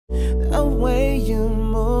the way you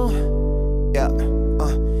move. Yeah,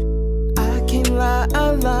 I can't lie,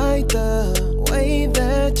 I like the way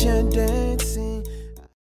that you're dancing.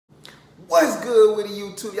 What's good with the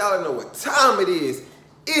YouTube? Y'all know what time it is.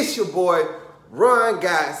 It's your boy, Ron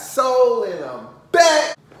Got Soul, and I'm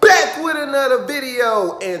back with another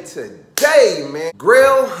video. And today, man,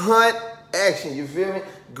 Grail hunt action, you feel me?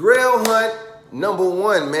 Grail hunt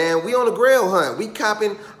 #1, man. We on the Grail hunt. We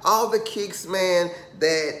copping all the kicks, man,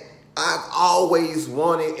 that I've always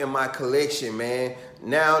wanted in my collection, man.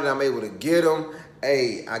 Now that I'm able to get them,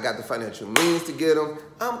 hey, I got the financial means to get them.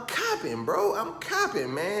 I'm copping, bro. I'm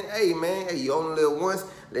copping, man. Hey, man. Hey, you only live once.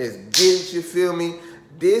 Let's get it, you feel me?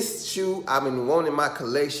 This shoe I've been wanting in my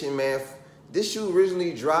collection, man. This shoe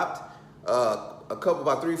originally dropped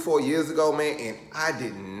about 3-4 years ago, man, and I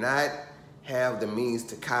did not have the means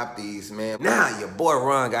to cop these, man. Now your boy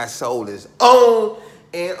Ron Got Soul is on,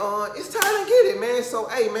 and it's time to get it, man. So,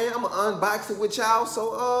 hey, man, I'm gonna unbox it with y'all.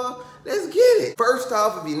 So, let's get it. First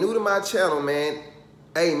off, if you're new to my channel, man,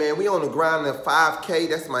 hey, man, we on the ground at 5K.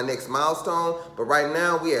 That's my next milestone. But right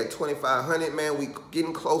now, we at 2,500, man. We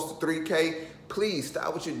getting close to 3K. Please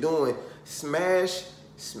stop what you're doing. Smash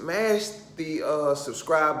the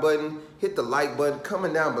subscribe button. Hit the like button.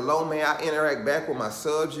 Coming down below, man. I interact back with my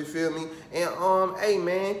subs, you feel me? And, hey,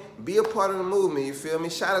 man, be a part of the movement, you feel me?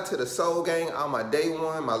 Shout out to the Soul Gang, all my day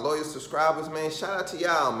one, my loyal subscribers, man. Shout out to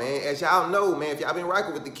y'all, man. As y'all know, man, if y'all been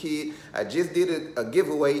rocking with the kid, I just did a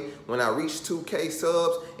giveaway when I reached 2K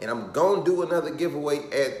subs, and I'm gonna do another giveaway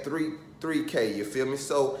at 3K, you feel me?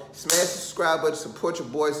 So smash the subscribe button, support your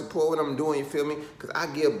boy, support what I'm doing, you feel me? Because I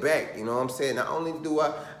give back, you know what I'm saying? Not only do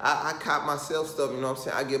I cop myself stuff, you know what I'm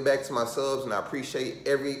saying? I give back to my subs, and I appreciate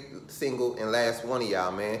every single and last one of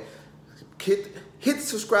y'all, man. Hit the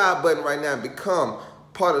subscribe button right now and become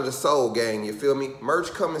part of the Soul Gang, you feel me?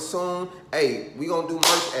 Merch coming soon. Hey, we gonna do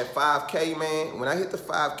merch at 5K, man. When I hit the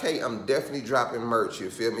 5K, I'm definitely dropping merch, you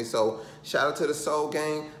feel me? So shout out to the Soul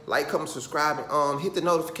Gang. Like, comment, subscribe, and hit the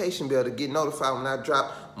notification bell to get notified when I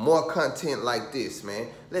drop more content like this, man.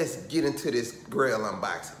 Let's get into this Grail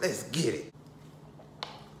unboxing. Let's get it.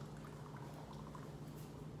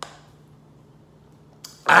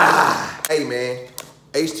 Hey, man,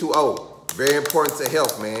 H2O. Very important to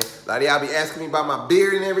health, man. A lot of y'all be asking me about my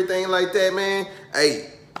beard and everything like that, man. Hey,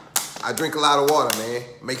 I drink a lot of water, man.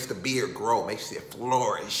 Makes the beard grow, makes it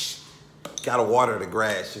flourish. Gotta water the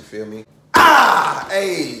grass, you feel me?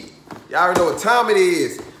 Hey, y'all already know what time it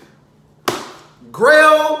is.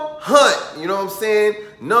 Grail hunt, you know what I'm saying?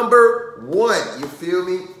 #1, you feel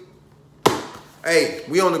me? Hey,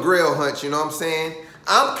 we on the Grail hunt, you know what I'm saying?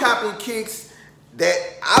 I'm copping kicks that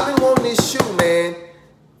I've been wanting this shoe, man,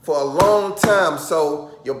 for a long time.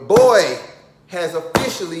 So your boy has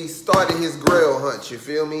officially started his Grail hunt, you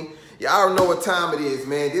feel me? Y'all already know what time it is,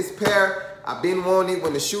 man. This pair, I've been wanting it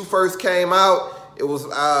when the shoe first came out. It was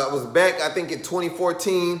back, I think, in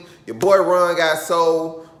 2014. Your boy Ron Got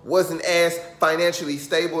Soul wasn't as financially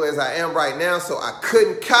stable as I am right now, so I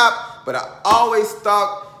couldn't cop, but I always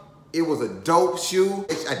thought it was a dope shoe.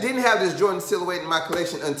 I didn't have this Jordan silhouette in my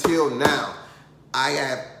collection until now. I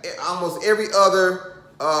have almost every other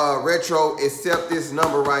retro except this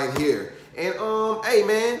number right here. And hey,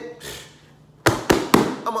 man,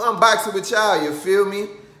 I'm gonna unbox it with y'all, you feel me?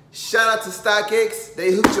 Shout out to StockX.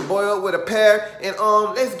 They hooked your boy up with a pair, and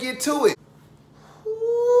let's get to it.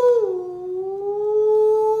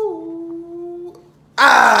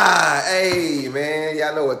 Hey, man,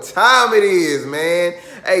 y'all know what time it is, man.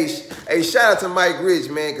 Hey, shout out to Mike Rich,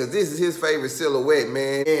 man, because this is his favorite silhouette,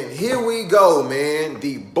 man. And here we go, man,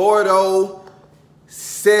 the Bordeaux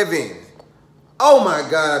 7. Oh my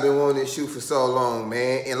God, I've been wanting this shoe for so long,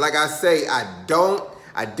 man. And like I say, I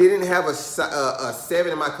didn't have a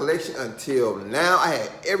 7 in my collection until now. I had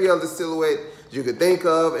every other silhouette you could think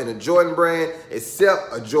of in a Jordan brand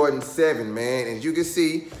except a Jordan 7, man. And as you can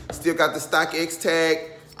see, still got the StockX tag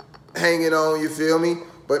hanging on, you feel me?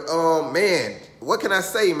 But man, what can I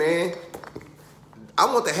say, man? I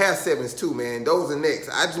want the half 7s too, man. Those are next.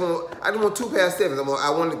 I just want 2 pair of 7s. I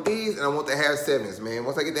wanted these, and I want the half 7s, man.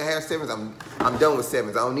 Once I get the half 7s, I'm done with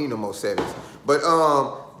 7s. I don't need no more 7s. But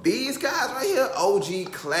these guys right here,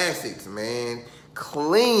 OG classics, man.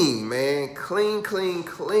 Clean, man. Clean, clean,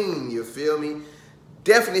 clean, you feel me?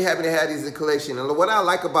 Definitely happy to have these in collection. And what I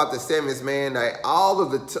like about the 7s, man, like all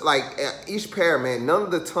of the, each pair, man, none of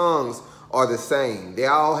the tongues are the same. They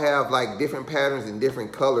all have like different patterns and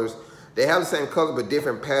different colors. They have the same color, but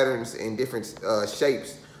different patterns and different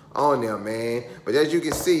shapes on them, man. But as you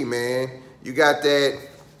can see, man, you got that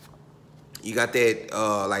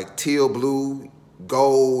like teal blue,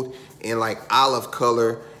 gold, and like olive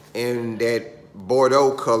color, and that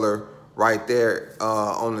Bordeaux color right there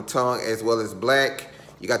on the tongue, as well as black.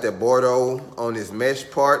 You got that Bordeaux on this mesh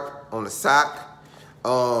part on the sock.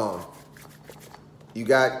 You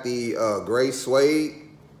got the gray suede.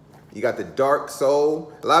 You got the dark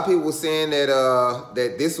sole. A lot of people were saying that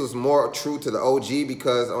that this was more true to the OG,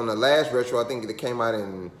 because on the last retro, I think it came out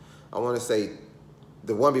in, I want to say,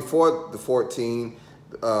 the one before the 14,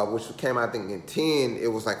 which came out I think in 10,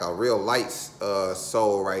 it was like a real light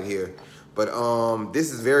sole right here. But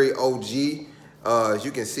this is very OG. As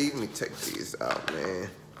you can see, let me take these out, man.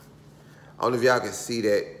 I don't know if y'all can see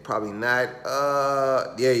that, probably not.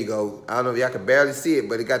 There you go. I don't know if y'all can barely see it,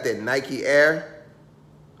 but it got that Nike Air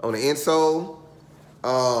on the insole.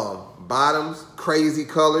 Bottoms, crazy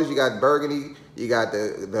colors. You got burgundy, you got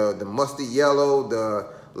the mustard yellow, the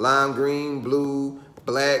lime green, blue,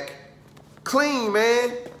 black. Clean,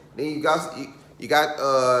 man. Then you got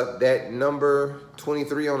that number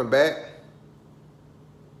 23 on the back.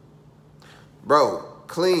 Bro,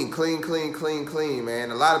 clean, clean, clean, clean, clean,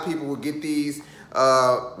 man. A lot of people will get these.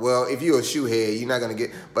 Well, if you're a shoe head, you're not gonna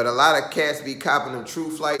get, but a lot of cats be copping them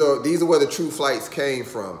True Flight. So these are where the True Flights came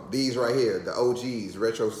from. These right here, the OGs,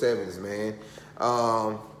 Retro 7s, man.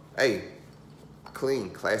 Hey,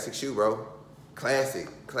 clean, classic shoe, bro. Classic,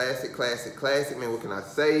 classic, classic, classic, man. What can I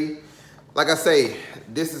say? Like I say,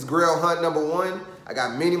 this is Grail Hunt #1. I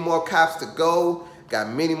got many more cops to go. Got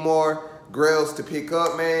many more Grails to pick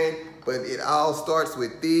up, man. But it all starts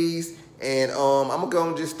with these, and I'm gonna go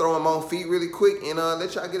and just throw them on feet really quick, and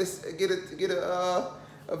let y'all get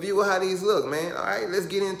a view of how these look, man. All right, let's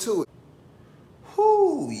get into it.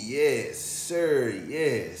 Whoo, yes sir,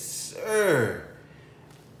 yes sir,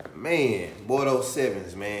 man. Bordeaux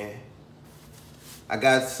 7s, man. I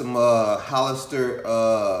got some Hollister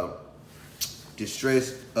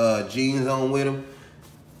distressed jeans on with them,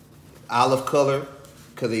 olive color,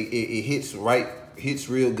 cause it hits right. Hits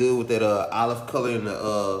real good with that olive color in the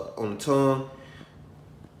on the tongue.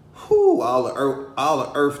 Whoo, all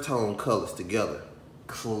the earth tone colors together.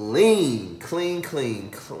 Clean, clean,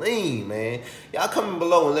 clean, clean, man. Y'all comment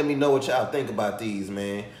below and let me know what y'all think about these,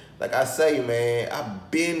 man. Like I say, man,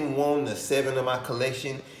 I've been wanting the 7 in my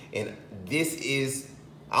collection, and this is,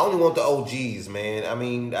 I only want the OGs, man. I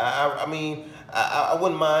mean, I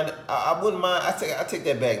wouldn't mind. I wouldn't mind. I take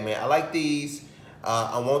that back, man. I like these.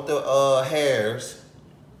 I want the hairs,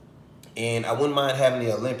 and I wouldn't mind having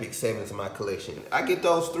the Olympic 7s in my collection. I get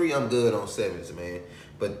those 3, I'm good on 7s, man.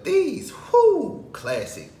 But these, whoo,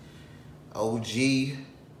 classic. OG,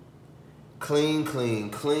 clean,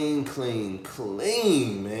 clean, clean, clean,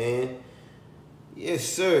 clean, man. Yes,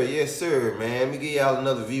 sir, man. Let me give y'all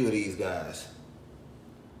another view of these guys.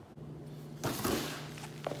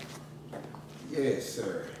 Yes,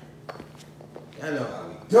 sir. I know how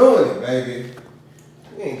we doing it, baby.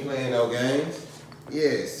 We ain't playing no games.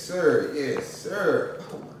 Yes, sir. Yes, sir.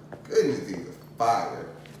 Oh, my goodness, these are fire.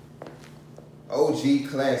 OG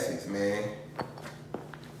classics, man.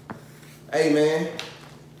 Hey, man.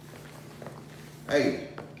 Hey,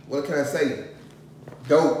 what can I say?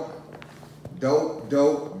 Dope. Dope,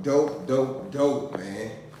 dope, dope, dope, dope,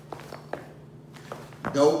 man.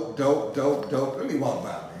 Dope, dope, dope, dope. Let me walk by,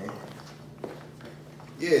 man.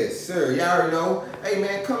 Yes, sir. Y'all already know. Hey,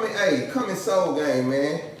 man, come in Soul Game,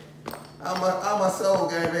 man. All my Soul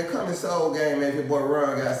Game, man. Come in Soul Game, man. If your boy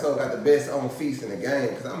Ron got the best Onfeet in the game,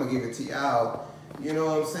 because I'm going to give it to y'all, you know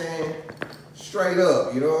what I'm saying? Straight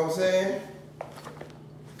up, you know what I'm saying?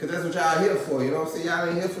 Because that's what y'all here for, you know what I'm saying? Y'all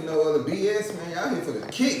ain't here for no other BS, man. Y'all here for the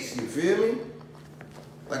kicks, you feel me?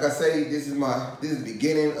 Like I say, this is the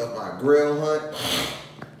beginning of my Grail hunt.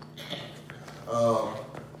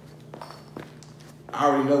 I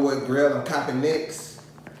already know what Grail I'm copping next,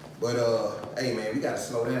 but hey man, we gotta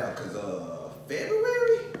slow down, cause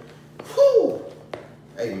February, whoo,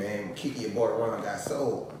 hey man, Kiki and boy Ron got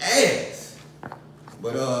sold ass,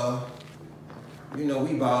 but you know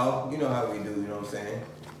we ball, you know how we do, you know what I'm saying?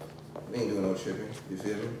 We ain't doing no tripping, you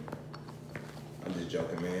feel me? I'm just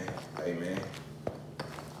joking, man. Hey man,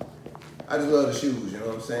 I just love the shoes, you know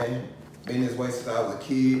what I'm saying? Been this way since I was a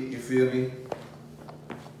kid, you feel me?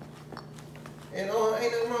 And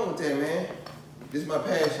ain't nothing wrong with that, man. This is my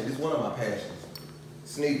passion. This is one of my passions.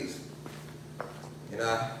 Sneakers. And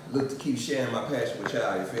I look to keep sharing my passion with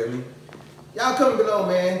y'all, you feel me? Y'all comment below,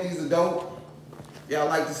 man. These are dope. Y'all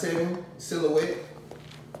like the 7 silhouette?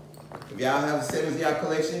 If y'all have the 7s in y'all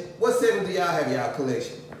collection, what 7 do y'all have in y'all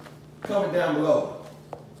collection? Comment down below.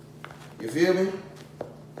 You feel me?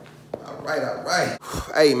 All right.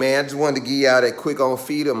 Hey, man, I just wanted to give y'all that quick on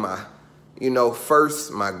feed of my,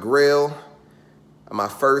 my Grail. My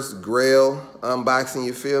first Grail unboxing,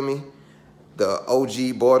 you feel me? the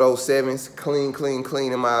OG Bordeaux 7s. Clean, clean,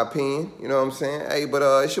 clean in my opinion. You know what I'm saying? Hey, but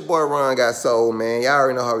it's your boy Ron Got Soul, man. Y'all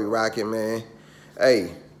already know how we rocking, man.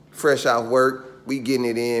 Hey, fresh off work, we getting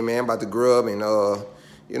it in, man. About to grub and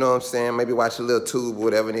you know what I'm saying? Maybe watch a little tube or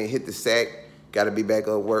whatever, and then hit the sack. Got to be back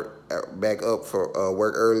up for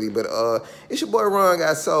work early. But it's your boy Ron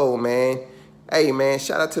Got Soul, man. Hey, man,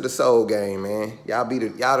 shout out to the Soul Gang, man. Y'all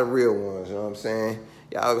the real ones, you know what I'm saying?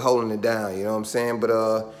 Y'all holding it down, you know what I'm saying? But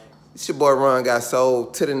it's your boy Ron Got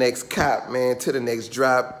Soul. To the next cop, man. To the next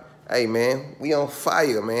drop. Hey, man, we on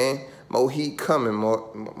fire, man. More heat coming,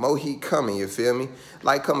 more heat coming, you feel me?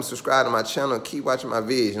 Like, comment, subscribe to my channel, keep watching my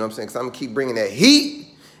videos, you know what I'm saying? Because I'm going to keep bringing that heat,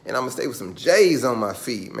 and I'm going to stay with some J's on my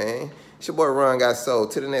feet, man. It's your boy Ron Got Soul.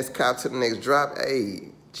 To the next cop, to the next drop. Hey,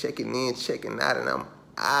 checking in, checking out, and I'm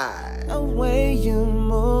aight. The way you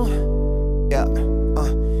move, yeah,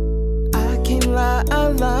 I can't lie, I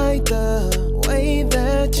like the way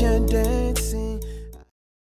that you dance.